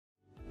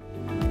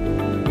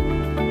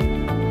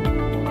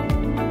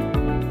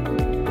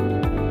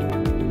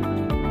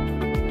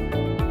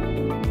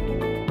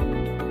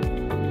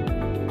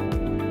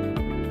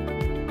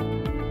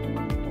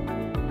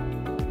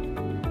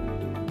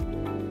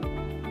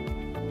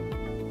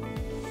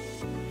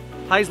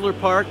Heisler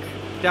Park,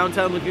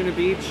 downtown Laguna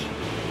Beach.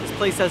 This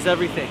place has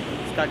everything.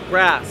 It's got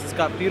grass, it's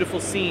got beautiful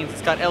scenes,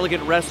 it's got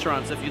elegant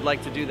restaurants if you'd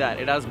like to do that.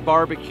 It has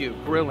barbecue,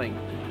 grilling,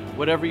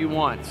 whatever you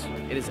want.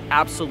 It is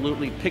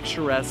absolutely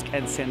picturesque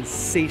and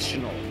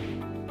sensational.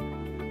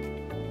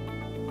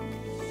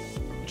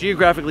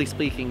 Geographically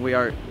speaking, we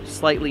are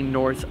slightly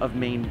north of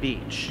Main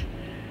Beach.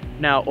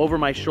 Now, over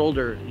my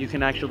shoulder, you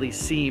can actually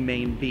see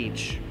Main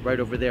Beach right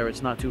over there.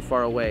 It's not too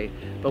far away,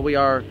 but we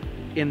are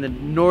in the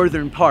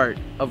northern part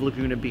of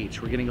Laguna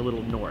Beach. We're getting a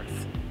little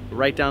north.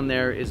 Right down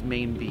there is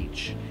Main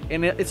Beach,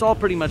 and it's all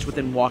pretty much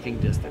within walking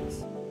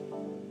distance.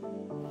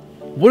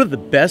 One of the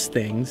best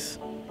things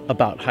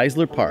about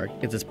Heisler Park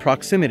is its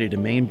proximity to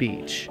Main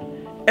Beach.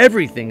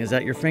 Everything is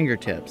at your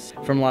fingertips,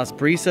 from Las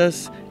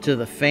Brisas to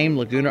the famed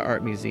Laguna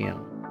Art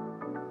Museum.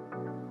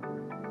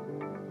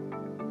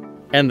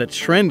 And the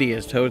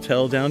trendiest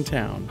hotel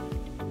downtown,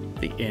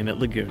 the Inn at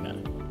Laguna.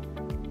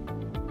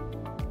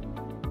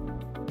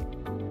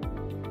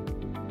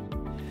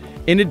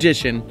 In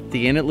addition,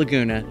 the Inn at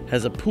Laguna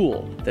has a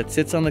pool that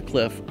sits on the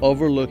cliff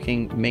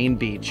overlooking Main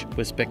Beach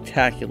with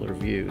spectacular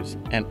views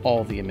and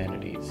all the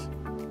amenities.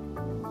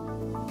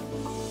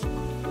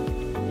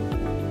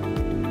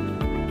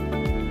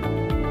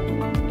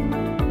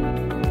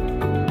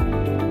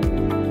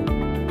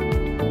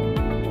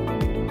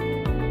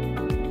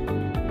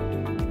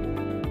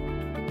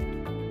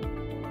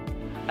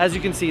 As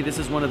you can see, this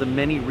is one of the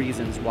many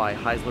reasons why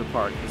Heisler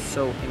Park is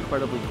so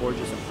incredibly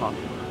gorgeous and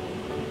popular.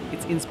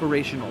 It's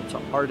inspirational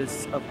to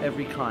artists of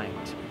every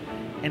kind.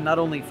 And not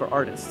only for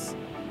artists,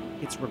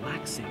 it's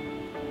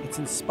relaxing, it's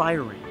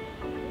inspiring.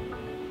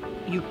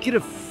 You get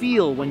a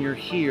feel when you're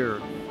here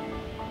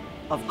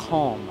of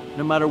calm,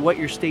 no matter what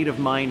your state of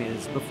mind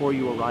is before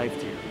you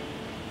arrived here.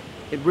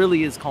 It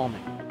really is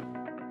calming.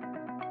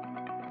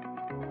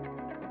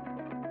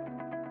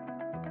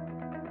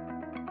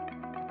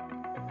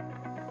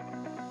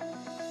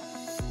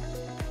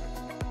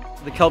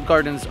 The kelp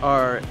gardens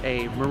are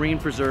a marine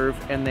preserve,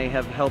 and they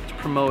have helped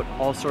promote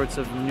all sorts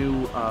of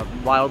new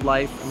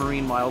wildlife,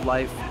 marine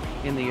wildlife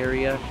in the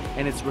area,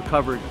 and it's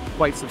recovered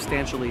quite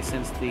substantially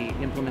since the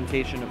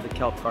implementation of the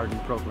kelp garden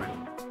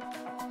program.